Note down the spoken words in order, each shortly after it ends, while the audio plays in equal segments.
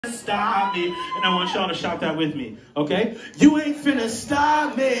stop me. And I want y'all to shout that with me, okay? You ain't finna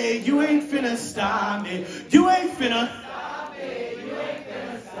stop me. You ain't finna stop me. You ain't finna stop me. You ain't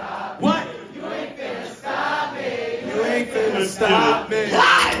finna stop me. What? You ain't finna stop me. You ain't finna stop me.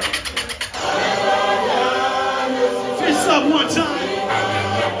 What? Fist up one time.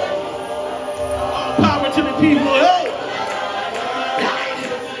 All power to the people. Hey!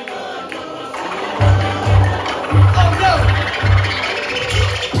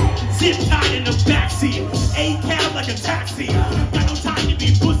 Zip tied in the backseat, A-cab like a taxi. Got no time to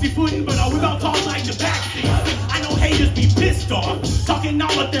be pussyfooting, but I whip out calls like the backseat. I know haters be pissed off, talking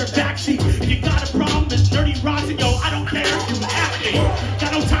all of their backseat. If you got a problem with nerdy rocks, and yo, I don't care if you acting.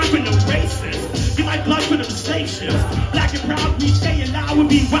 Got no time for no racists. You like blood for the stations. Black and proud, we stay alive, we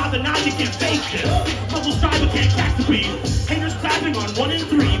be wild and not to get faked. Puzzle striver can't catch the beat. Haters clapping on 1 and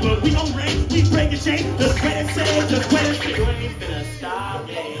 3, but we don't rank, we break a chain. The credit says, the credit says. You ain't finna stop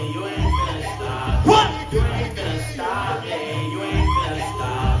me. You ain't finna stop. What? You ain't finna stop me. You ain't finna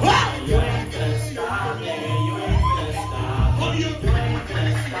stop. What? You ain't finna stop me. You ain't finna stop. What? You ain't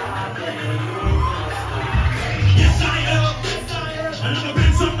finna stop me. You ain't finna stop. Yes, I am. Yes, I am. Another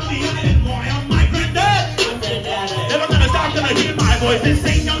ransom of the island boy. I'm my granddad. Never gonna stop till I hear my voice. This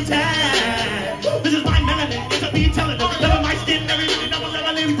ain't no time. This is my melanin. It's a be telling them. Never my skin. Every minute double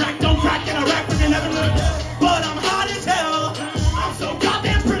leveling. Crack, don't crack in a rap with an element. But I'm hot as hell. I'm so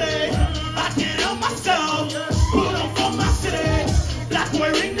goddamn pretty. I can't help myself. Put up for my city. Black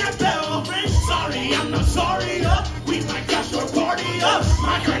boy, ring that bell. Sorry, I'm not sorry. We might crash your party up.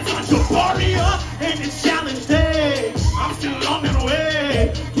 My friends want to party up. And it's challenge day. I'm still on my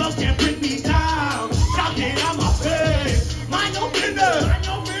way. Love can't bring me down. Shouting out my face. Mind your business.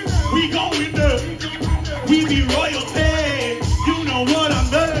 We go in there. We be royalty. You know what I'm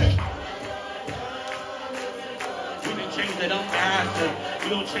doing. We done changed it, don't ask us. We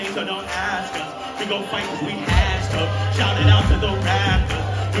gon' change it, don't ask us. We gon' fight cause we has to. Shout it out to the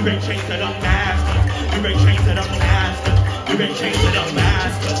rappers. We bring change to the masters. We bring change to the masters. We bring change to the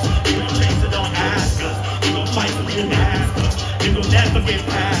masters. We bring change to the masters. We gon' fight cause we has to. We gon' never get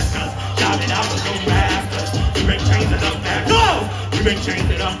past us. Shout it out to the rappers. We bring change to the masters. Go! We bring change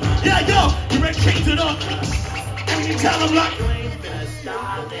to them. Yeah, yo! We bring change to them. And we tell them like, you ain't finna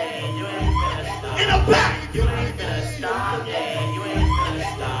stop me. You ain't finna stop. In the back! You ain't finna stop me. You ain't finna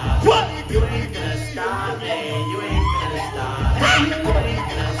stop. What? You ain't finna stop me. You ain't finna stop. You ain't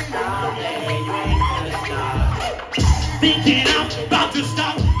finna stop me. You ain't finna stop. Thinking I'm about to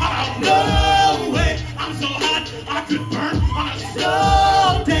stop. No way. I'm so hot I could burn on a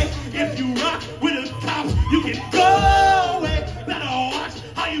slow day. If you rock with the cops, you can go away. Better watch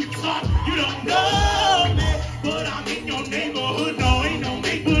how you talk. You don't know me, but I'm in your neighborhood. No, ain't no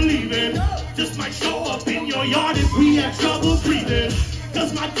make believing. Just might show up in your yard if we have trouble breathing.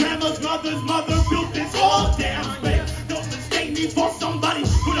 Cause my grandma's mother's mother built this whole damn place. Don't mistake me for somebody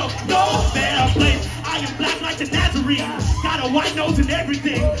who don't know their place. I am black like the Nazarene. Got a white nose and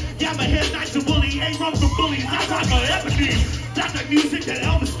everything. Yeah, my hair's nice and woolly. Ain't run for bullies. I rock my ebony. Black like music that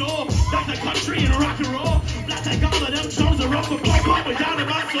Elvis stole. Black like country and rock and roll. Black like all of them drums are up for boy papa down in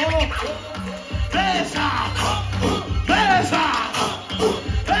my soul. Besa, besa,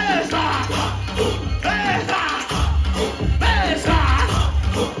 besa, besa, besa,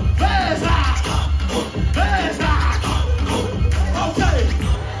 besa, besa. Okay.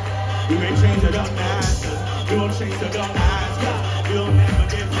 We may change it up, masters. We won't change it up, masters. We'll never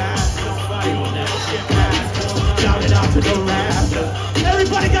get past this fight. We'll never get past this. Shout it out to the rafters.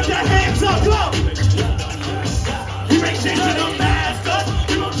 Everybody got their hands up, go! We may change it up, masters.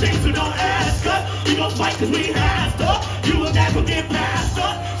 We won't change it, don't ask us. We gon' fight cause we have to. You will never get past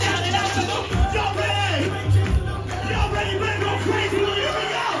us. Shout it out to the... Y'all ready? Y'all ready? Ready to go crazy? Well, here we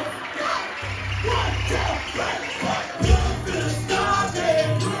go! 1, 2, 3, 4. You ain't finna stop me.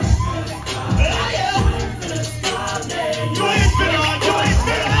 You ain't finna stop me. You ain't finna stop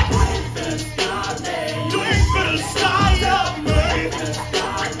me. You ain't finna stop me. You ain't finna stop me. You ain't finna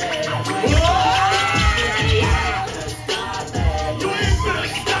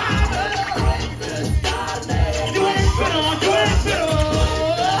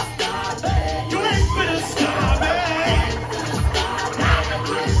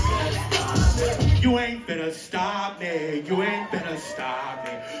You ain't finna stop me. You ain't finna stop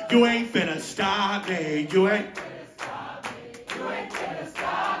me. You ain't finna stop me. You ain't finna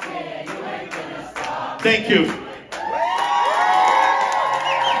stop me. You ain't finna stop me. Thank you.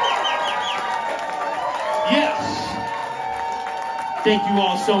 Yes. Thank you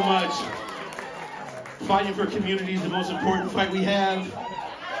all so much. Fighting for community is the most important fight we have.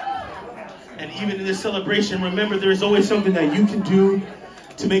 And even in this celebration, remember there is always something that you can do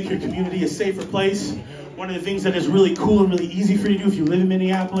to make your community a safer place. One of the things that is really cool and really easy for you to do if you live in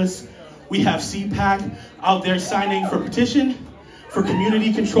Minneapolis, we have CPAC out there signing for petition for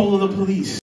community control of the police.